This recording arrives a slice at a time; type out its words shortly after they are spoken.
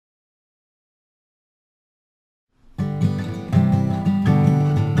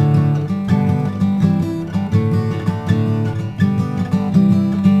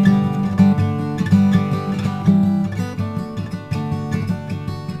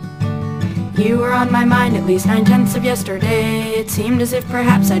You were on my mind at least 9/10 of yesterday. It seemed as if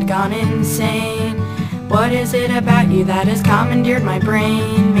perhaps I'd gone insane. What is it about you that has commandeered my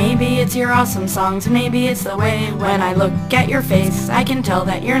brain? Maybe it's your awesome songs, maybe it's the way when I look at your face I can tell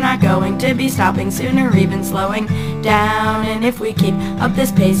that you're not going to be stopping soon or even slowing down. And if we keep up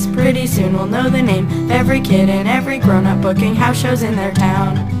this pace, pretty soon we'll know the name of every kid and every grown-up booking house shows in their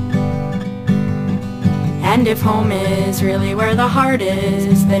town. And if home is really where the heart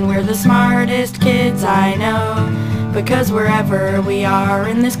is, then we're the smartest kids I know. Because wherever we are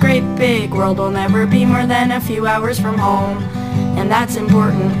in this great big world, we'll never be more than a few hours from home. And that's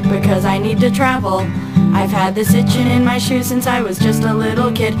important because I need to travel. I've had this itching in my shoes since I was just a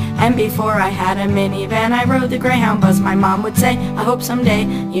little kid. And before I had a minivan, I rode the Greyhound bus. My mom would say, I hope someday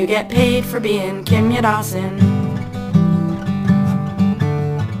you get paid for being Kimya Dawson.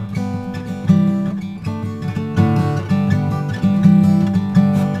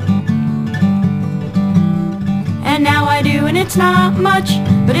 And now I do, and it's not much,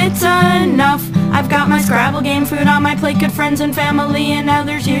 but it's enough. I've got my Scrabble game, food on my plate, good friends and family, and now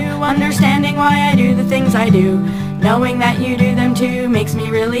there's you, understanding why I do the things I do. Knowing that you do them too makes me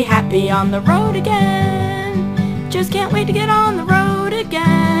really happy. On the road again, just can't wait to get on the road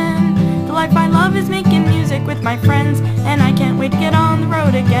again. The life I love is making music with my friends, and I can't wait to get on the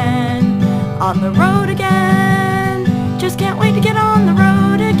road again. On the road again, just can't wait to get on the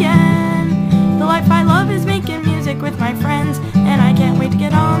road again. The life I love is making music with my friends, and I can't wait to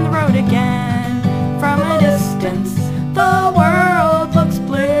get on the road again. From a distance, the world looks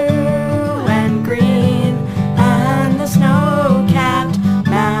blue and green, and the snow-capped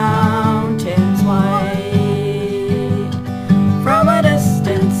mountains white. From a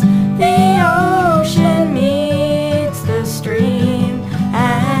distance, the ocean meets the stream,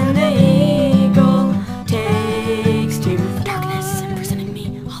 and the eagle takes to darkness, imprisoning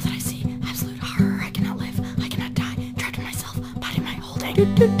me. All that I see, absolute horror. I cannot live, I cannot die, trapped in myself, body my holding.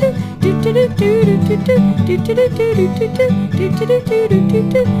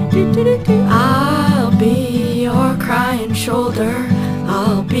 I'll be your crying shoulder,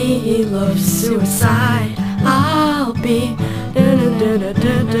 I'll be love's suicide, I'll be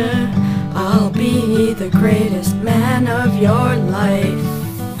I'll be the greatest man of your life.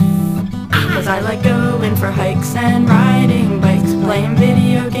 'Cause I like going for hikes and riding bikes, playing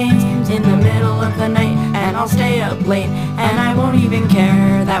video games in the middle of the night, and I'll stay up late, and I won't even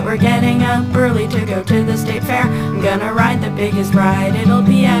care that we're getting up early to go to the state fair. I'm gonna ride the biggest ride, it'll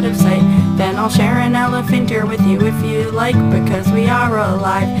be out of sight. Then I'll share an elephant ear with you if you like, because we are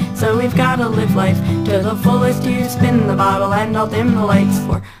alive, so we've gotta live life to the fullest. You spin the bottle and I'll dim the lights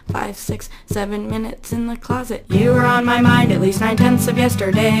for 5, 6, 7 minutes in the closet. You were on my mind at least 9/10 of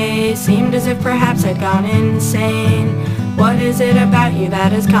yesterday. Seemed as if perhaps I'd gone insane. What is it about you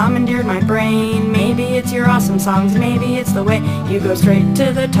that has commandeered my brain? Maybe it's your awesome songs, maybe it's the way you go straight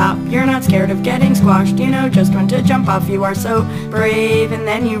to the top. You're not scared of getting squashed, you know just when to jump off. You are so brave, and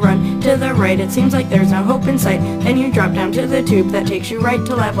then you run to the right. It seems like there's no hope in sight. Then you drop down to the tube that takes you right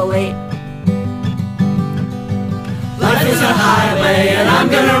to level 8. Life is a highway and I'm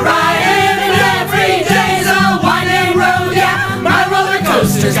gonna ride it, and every day's a winding road, yeah. My roller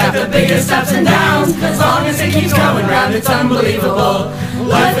coaster's got the biggest ups and downs. As long as it keeps going round, it's unbelievable.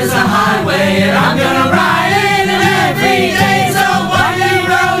 Life is a highway and I'm gonna ride it, and every day's a winding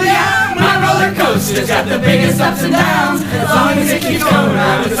road, yeah. My roller coaster's got the biggest ups and downs. As long as it keeps going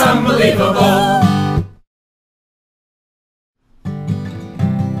round, it's unbelievable.